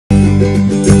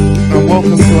And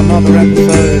welcome to another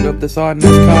episode of Deciding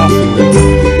This Castle.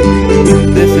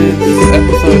 This is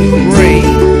episode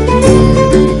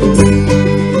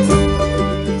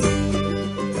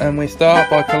 3. And we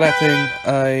start by collecting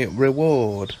a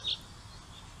reward.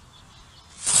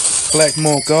 Collect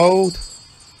more gold.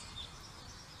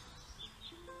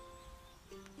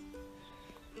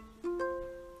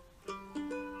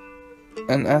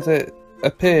 And as it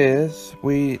appears,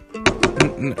 we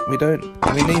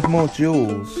need more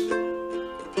jewels.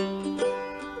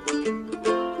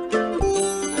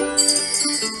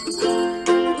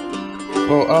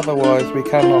 Well, otherwise we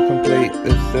cannot complete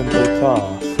this simple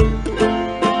task,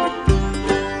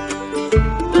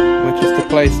 which is to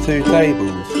place 2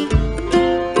 tables.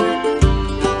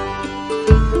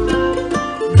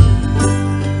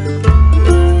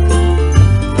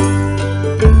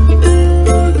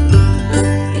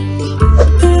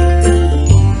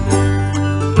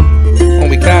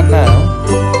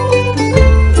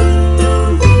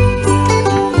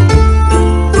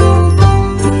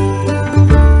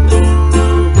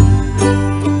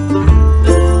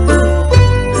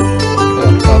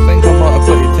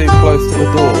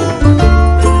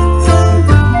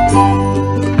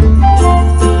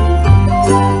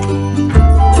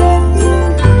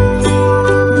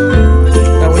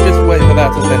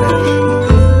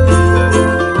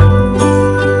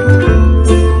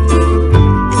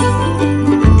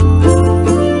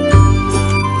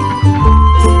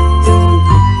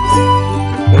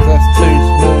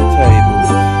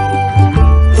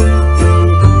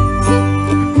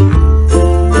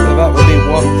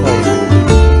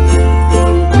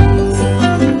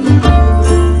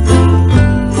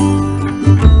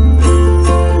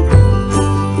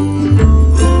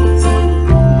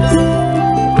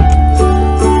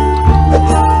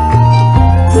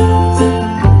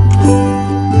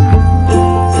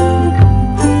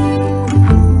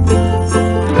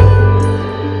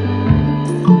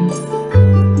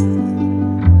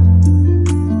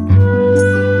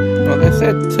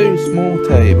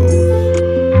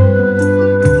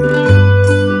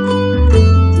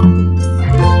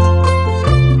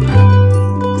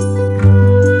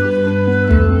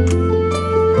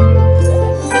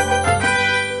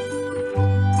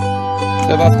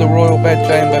 So that's the royal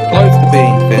bedchamber close to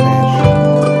being finished.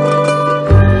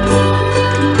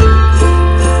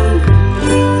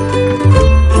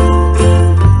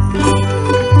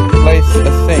 Place a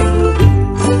sink.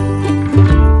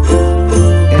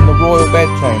 In the royal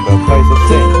bedchamber, place a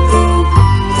sink.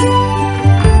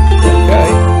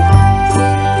 Okay.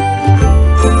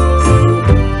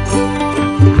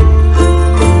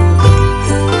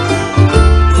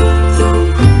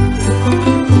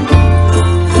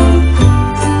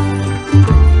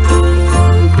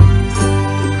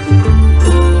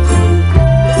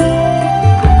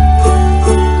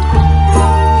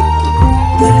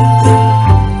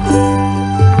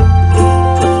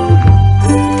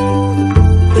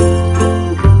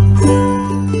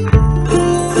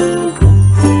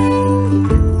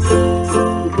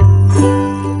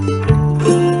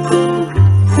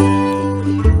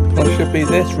 Be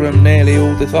this room nearly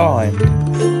all designed.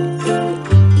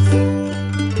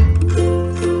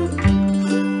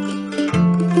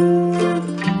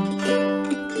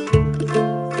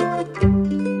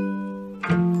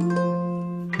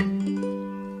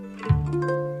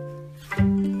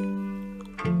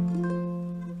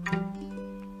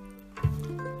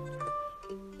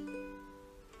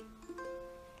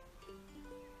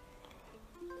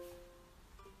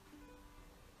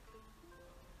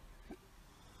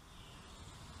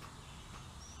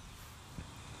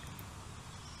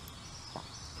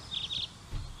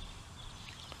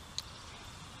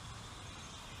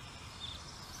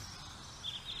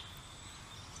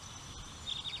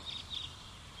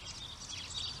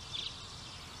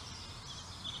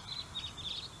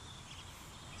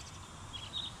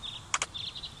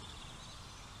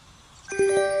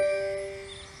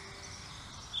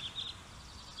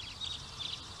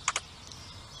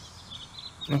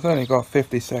 I've only got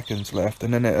 50 seconds left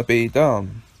and then it'll be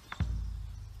done.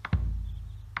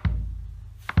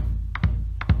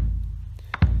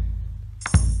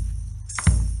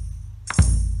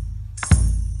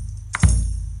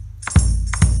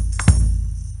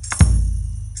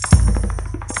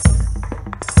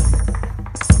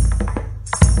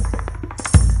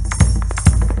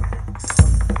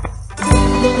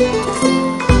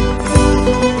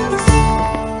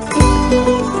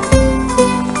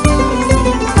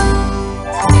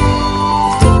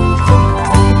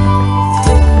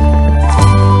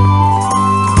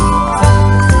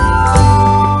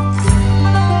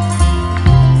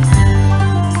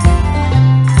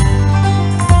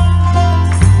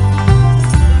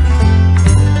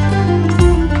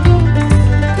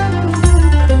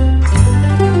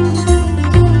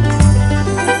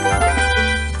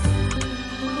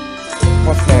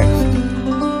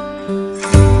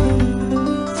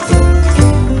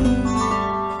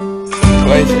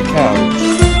 plastic couch.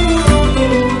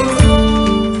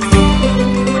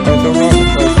 It's alright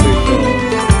with those two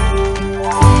chairs.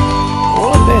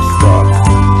 All of this stuff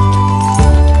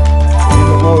in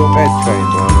the royal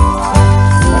bedchamber.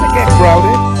 When it gets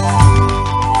crowded,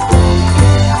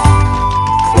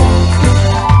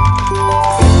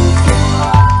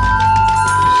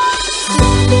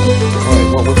 wait,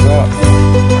 what was that?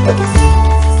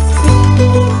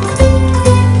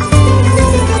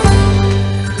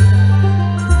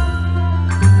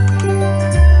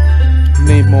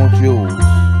 Need more jewels.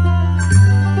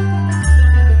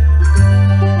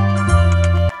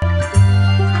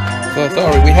 So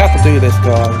sorry, we have to do this,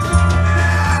 guys.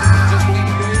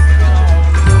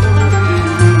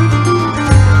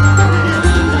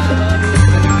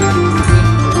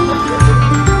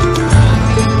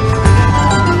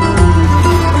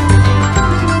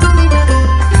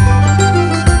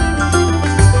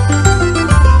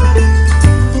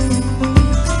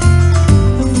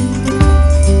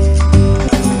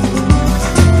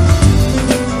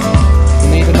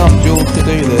 To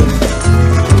do this,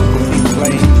 keep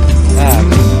playing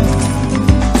ads.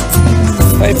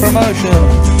 Pay promotion.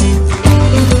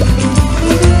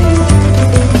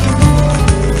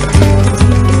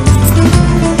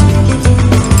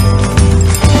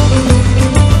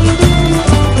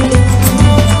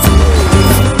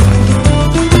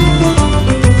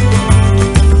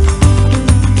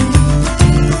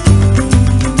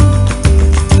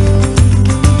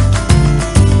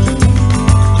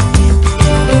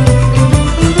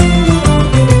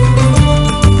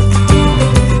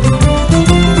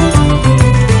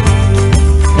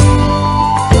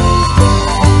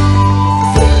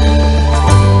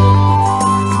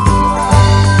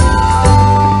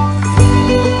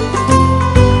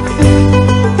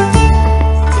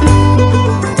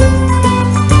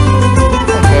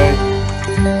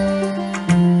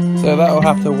 So that'll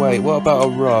have to wait. What about a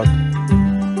rod?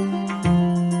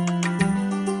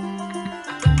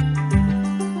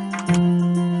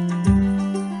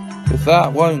 Because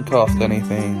that won't cost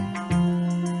anything.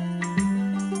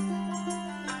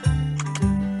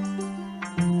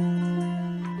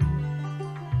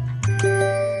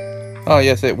 Oh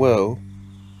yes, it will.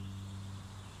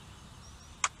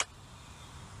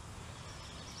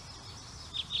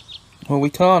 Well, we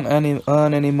can't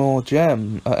earn any more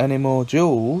any more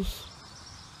jewels.